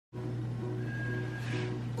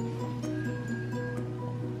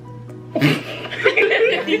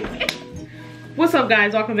What's up,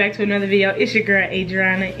 guys? Welcome back to another video. It's your girl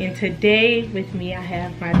Adriana, and today with me I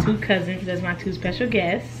have my two cousins as my two special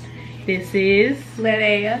guests. This is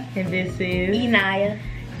Linnea, and this is Inaya.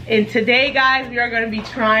 And today, guys, we are going to be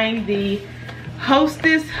trying the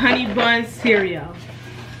Hostess honey bun cereal.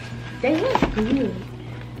 They look good.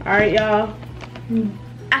 All right, y'all.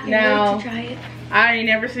 I can't wait to try it. I ain't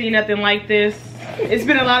never seen nothing like this. It's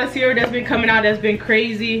been a lot of cereal that's been coming out that's been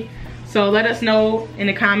crazy. So let us know in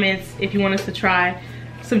the comments if you want us to try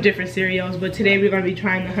some different cereals. But today we're going to be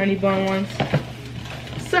trying the honey bun ones.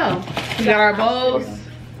 So we got our bowls.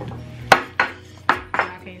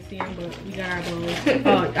 I can't see them, but we got our bowls.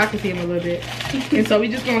 Oh, I can see them a little bit. And so we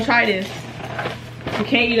just going to try this. We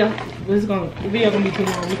can't eat them. The video going to be too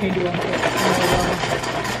long. We can't do it.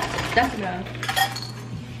 That's enough.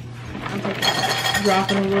 I'm taking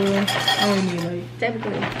dropping a little. I don't need like.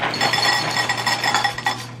 Typically.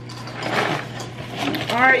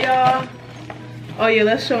 All right, y'all. Oh yeah,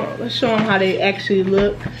 let's show them how they actually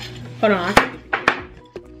look. Hold on.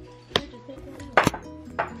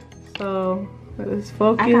 So let's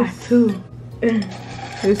focus. I got two.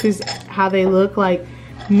 This is how they look, like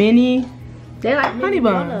mini. They like honey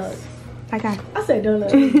buns. Donuts. I said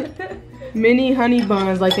donuts. Mini honey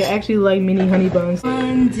buns, like they actually like mini honey buns.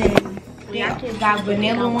 Ones and I got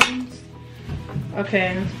vanilla ones.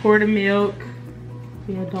 Okay, let's pour the milk.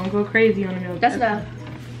 You know, don't go crazy on the milk. That's enough.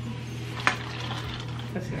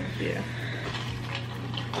 That's enough, yeah.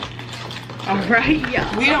 All right,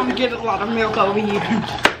 yeah. We don't get a lot of milk over here.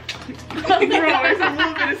 Bro, it's a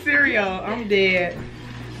little bit of cereal. I'm dead.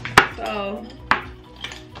 So,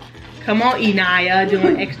 come on, Inaya,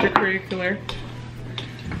 doing extracurricular.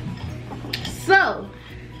 So,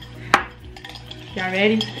 y'all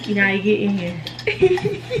ready? Inaya, get in here.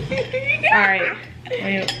 All right.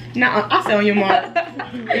 Nah, I said on your mark.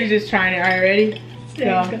 You're just trying it. All right, ready?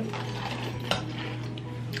 Go.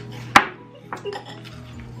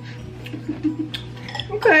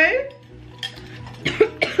 Okay.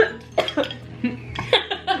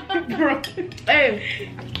 Hey.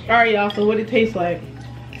 All right, y'all. So what it tastes like?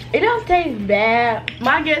 It don't taste bad.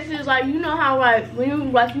 My guess is like, you know how like when you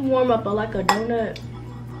warm up like a donut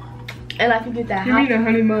and like you get that You hot. mean a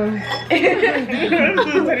honey bun?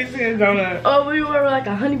 Donut. Oh, when you warm like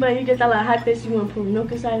a honey bun, you get that like hot taste. You want to put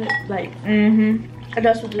milk inside it, like. And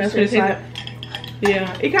that's what this tastes like.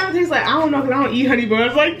 Yeah, it kind of tastes like, I don't know, cause I don't eat honey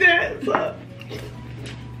buns like that. So.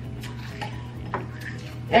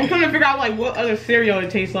 I'm trying to figure out like what other cereal it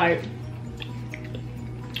tastes like.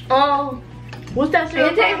 What's that cereal?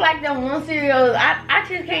 It tastes like the one cereal. I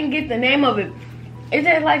just can't get the name of it. It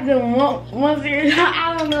tastes like the one cereal.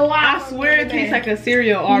 I don't know why. I swear it tastes like a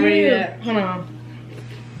cereal already. Yeah. Hold on.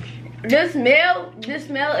 The smell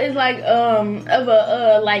is like of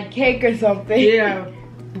a like cake or something. Yeah,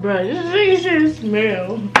 bro, this shit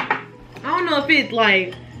smell. I don't know if it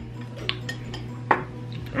like.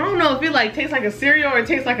 I don't know if it like tastes like a cereal or it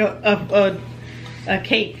tastes like a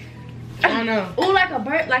cake. I don't know. Ooh, like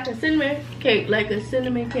a cinnamon cake,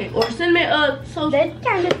 or cinnamon so that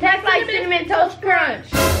kind of tastes like cinnamon toast crunch.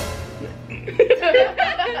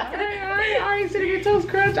 I ain't cinnamon toast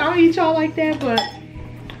crunch. I don't eat y'all like that, but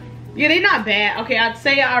yeah, they not bad. Okay, I'd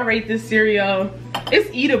say I rate this cereal. It's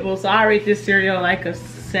eatable, so I rate this cereal like a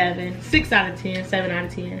 7 out of 10, 7 out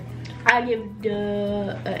of 10. I give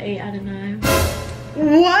the 8 out of 9.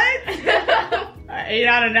 What? 8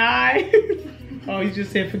 out of 9? Oh, you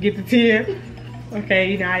just said forget the 10.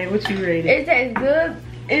 Okay, Inaya, what you rated? It tastes good.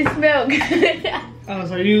 It smells good. Oh,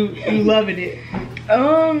 so you loving it?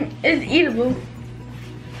 It's eatable.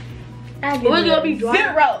 It's gonna be 0.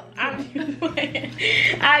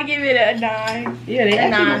 I give it a 9. Yeah, they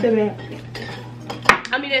actually 9.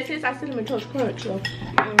 I mean, it tastes like cinnamon toast crunch, so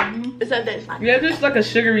it's like that. Yeah, it's just like a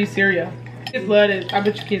sugary cereal. Kids love it. I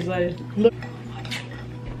bet your kids love it. Look.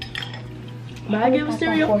 But I give a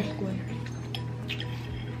cereal.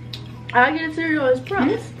 I get a cereal as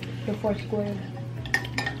price. The 4 square.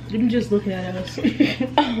 You can just look at us. It's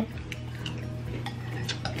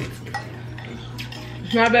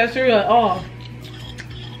not bad cereal at all.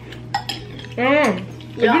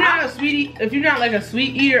 If you're not a sweetie, if you're not like a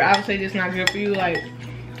sweet eater, I would say this not good for you. Like,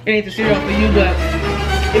 it ain't the cereal for you. But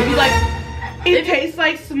if you like, it tastes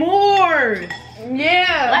like s'mores.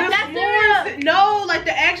 Yeah, like that cereal. No, like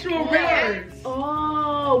the actual Ritz.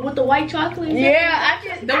 Oh, with the white chocolate. Yeah,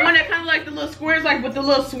 the one that kind of like the little squares, like with the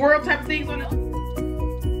little swirl type things on it.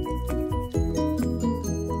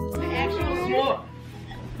 The actual s'more.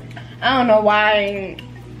 I don't know why.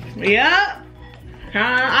 Yeah.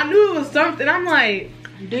 I knew it was something. I'm like,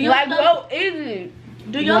 do you like what is it?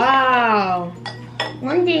 Do you? Wow.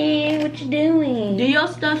 London, what you doing? Do your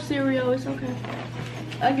stuffed cereal, it's okay.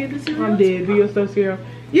 I get the cereal. I'm dead. Do your stuff cereal.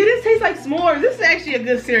 Yeah, this tastes like s'mores. This is actually a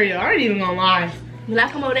good cereal. I ain't even gonna lie. When I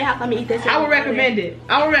come over their house, I'm gonna eat this cereal. I would recommend it.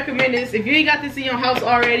 I would recommend this. If you ain't got this in your house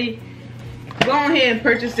already, go ahead and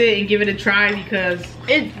purchase it and give it a try because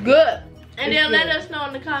It's good. And then let us know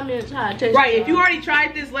in the comments how it tastes. right, if you already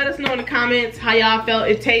tried this, let us know in the comments how y'all felt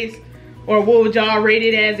it tastes or what would y'all rate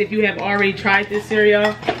it as if you have already tried this cereal.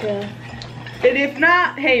 Yeah. And if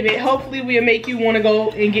not, hey man, hopefully we'll make you want to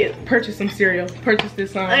go and purchase some cereal. Purchase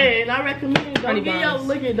this Hey, and I recommend don't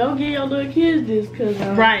give your little kids this cause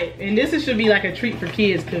right, and this should be like a treat for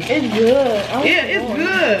kids cause It's good. yeah, it's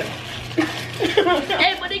good.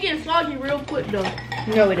 Hey, but it gets soggy real quick though.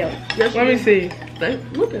 No, it don't. Yes, Let me see.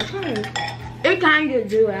 Look at her. It kind of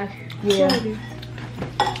do, actually. Yeah.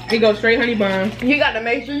 It goes straight honey bun. You gotta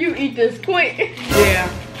make sure you eat this quick. Yeah.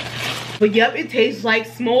 But yep, it tastes like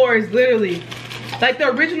s'mores, literally. Like the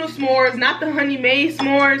original s'mores, not the honey made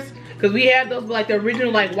s'mores. Because we had those, like the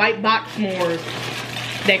original like white box s'mores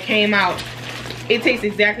that came out. It tastes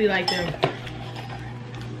exactly like them.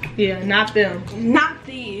 Yeah, not them. Not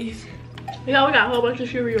these. Yeah, we got a whole bunch of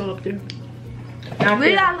cereal up there. Not We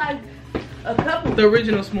them. got like a couple. The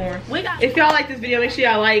original s'mores. We got. If y'all like this video, make sure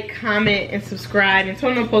y'all like, comment, and subscribe. And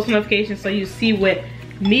turn on post notifications so you see what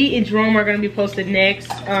me and Jerome are going to be posted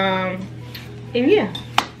next. And yeah,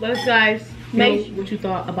 let us guys know what you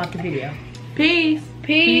thought about the video. Peace.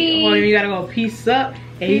 Peace. Hold on, you gotta go peace up,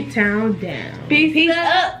 A-Town down. Peace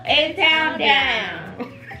up, A-Town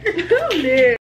down. Yeah.